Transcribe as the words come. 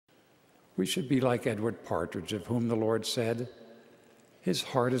We should be like Edward Partridge, of whom the Lord said, "His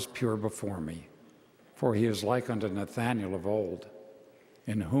heart is pure before me, for he is like unto Nathanael of old,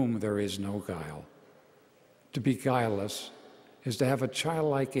 in whom there is no guile." To be guileless is to have a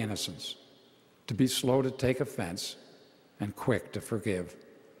childlike innocence, to be slow to take offense and quick to forgive.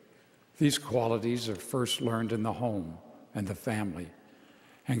 These qualities are first learned in the home and the family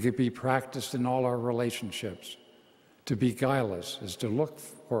and can be practiced in all our relationships. To be guileless is to look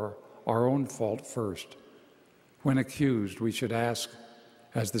for our own fault first. When accused, we should ask,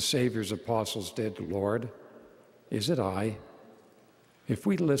 as the Savior's apostles did, "Lord, is it I?" If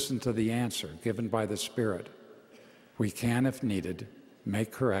we listen to the answer given by the Spirit, we can, if needed,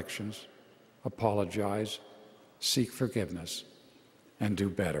 make corrections, apologize, seek forgiveness, and do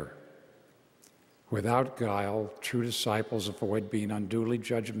better. Without guile, true disciples avoid being unduly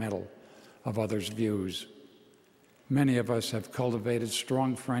judgmental of others' views. Many of us have cultivated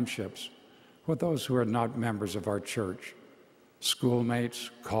strong friendships with those who are not members of our church, schoolmates,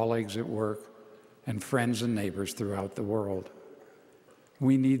 colleagues at work, and friends and neighbors throughout the world.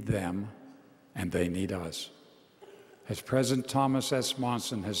 We need them, and they need us. As President Thomas S.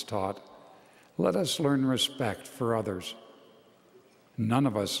 Monson has taught, let us learn respect for others. None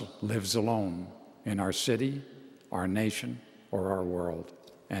of us lives alone in our city, our nation, or our world.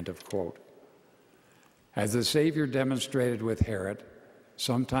 End of quote. As the Savior demonstrated with Herod,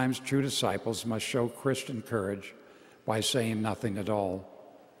 sometimes true disciples must show Christian courage by saying nothing at all.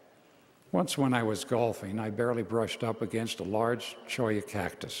 Once when I was golfing, I barely brushed up against a large cholla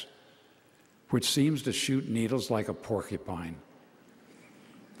cactus, which seems to shoot needles like a porcupine.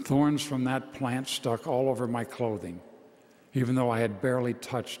 Thorns from that plant stuck all over my clothing, even though I had barely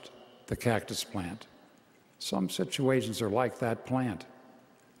touched the cactus plant. Some situations are like that plant.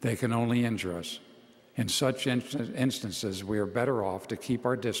 They can only injure us. In such instances, we are better off to keep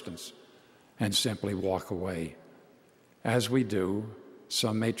our distance and simply walk away. As we do,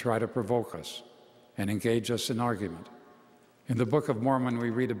 some may try to provoke us and engage us in argument. In the Book of Mormon, we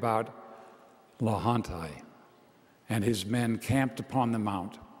read about Lehanti and his men camped upon the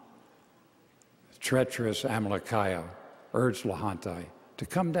mount. The treacherous Amalekiah urged Lehanti to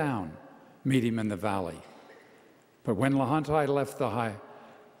come down, meet him in the valley. But when Lehanti left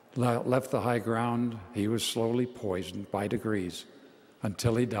the high ground, he was slowly poisoned by degrees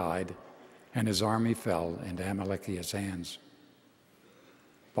until he died and his army fell into Amalekiah's hands.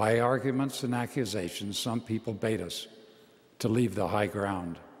 By arguments and accusations, some people bait us to leave the high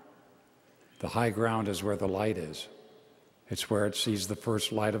ground. The high ground is where the light is. It's where it sees the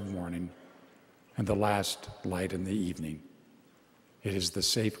first light of morning and the last light in the evening. It is the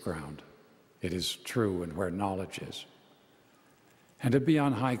safe ground. It is true and where knowledge is. And to be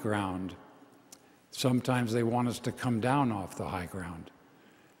on high ground, sometimes they want us to come down off the high ground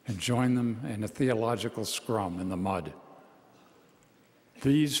and join them in a theological scrum in the mud.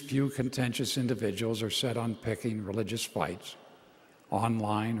 These few contentious individuals are set on picking religious fights,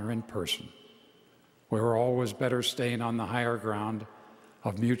 online or in person. We're always better staying on the higher ground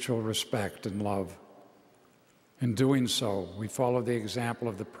of mutual respect and love. In doing so, we follow the example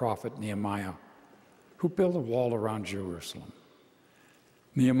of the prophet Nehemiah, who built a wall around Jerusalem.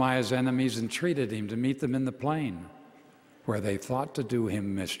 Nehemiah's enemies entreated him to meet them in the plain, where they thought to do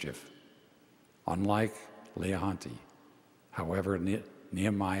him mischief. Unlike Lehanti, however,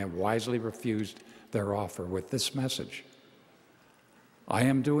 Nehemiah wisely refused their offer with this message: "I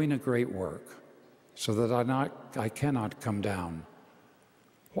am doing a great work, so that I cannot come down.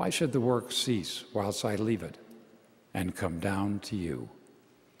 Why should the work cease whilst I leave it and come down to you?"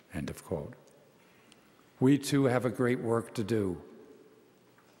 End of quote. We too have a great work to do,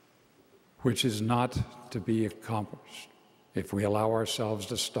 which is not to be accomplished if we allow ourselves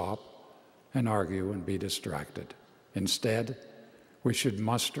to stop and argue and be distracted. Instead, we should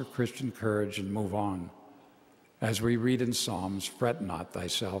muster Christian courage and move on. As we read in Psalms, "Fret not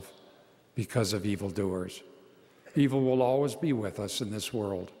thyself because of evildoers." Evil will always be with us in this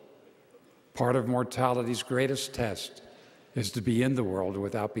world. Part of mortality's greatest test is to be in the world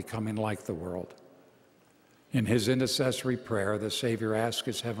without becoming like the world. In his intercessory prayer, the Savior asked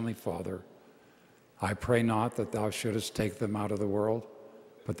his heavenly Father, "I pray not that thou shouldest take them out of the world,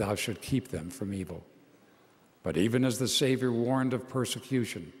 but thou should keep them from evil." But even as the Savior warned of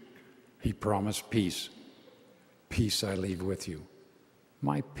persecution, he promised peace. "Peace I leave with you.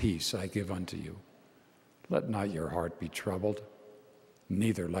 My peace I give unto you. Let not your heart be troubled,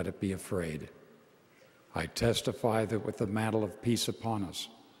 neither let it be afraid." I testify that with the mantle of peace upon us,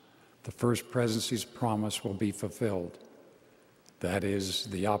 the First Presidency's promise will be fulfilled. That is,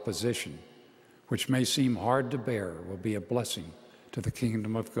 the opposition, which may seem hard to bear, will be a blessing to the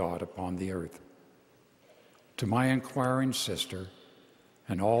kingdom of God upon the earth. To my inquiring sister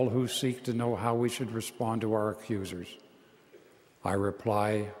and all who seek to know how we should respond to our accusers, I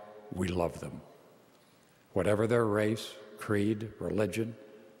reply, we love them. Whatever their race, creed, religion,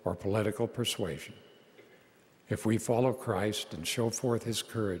 or political persuasion, if we follow Christ and show forth his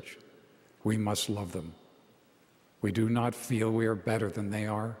courage, we must love them. We do not feel we are better than they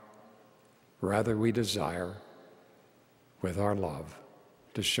are. Rather, we desire, with our love,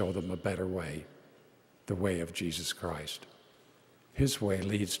 to show them a better way, the way of Jesus Christ. His way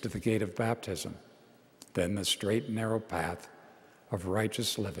leads to the gate of baptism, then the straight and narrow path of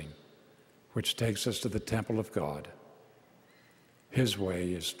righteous living, which takes us to the temple of God. His way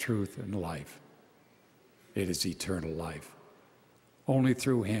is truth and life. It is eternal life. Only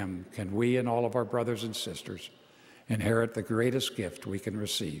through him can we and all of our brothers and sisters inherit the greatest gift we can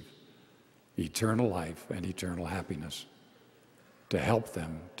receive, eternal life and eternal happiness. To help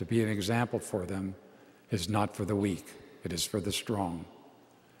them, to be an example for them, is not for the weak, it is for the strong.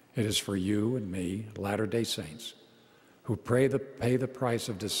 It is for you and me, Latter-day Saints, who pay the price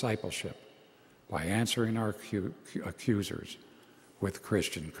of discipleship by answering our accusers with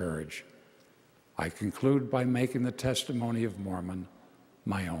Christian courage. I conclude by making the testimony of Mormon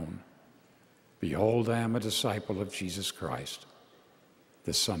my own. Behold, I am a disciple of Jesus Christ,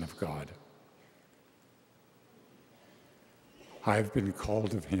 the Son of God. I have been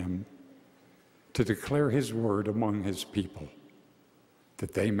called of him to declare his word among his people,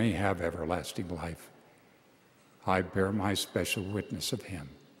 that they may have everlasting life. I bear my special witness of him,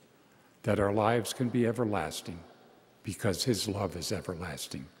 that our lives can be everlasting because his love is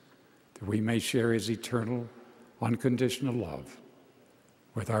everlasting, that we may share his eternal, unconditional love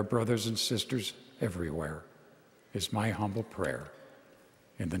with our brothers and sisters everywhere, is my humble prayer.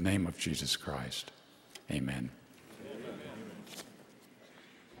 In the name of Jesus Christ, amen.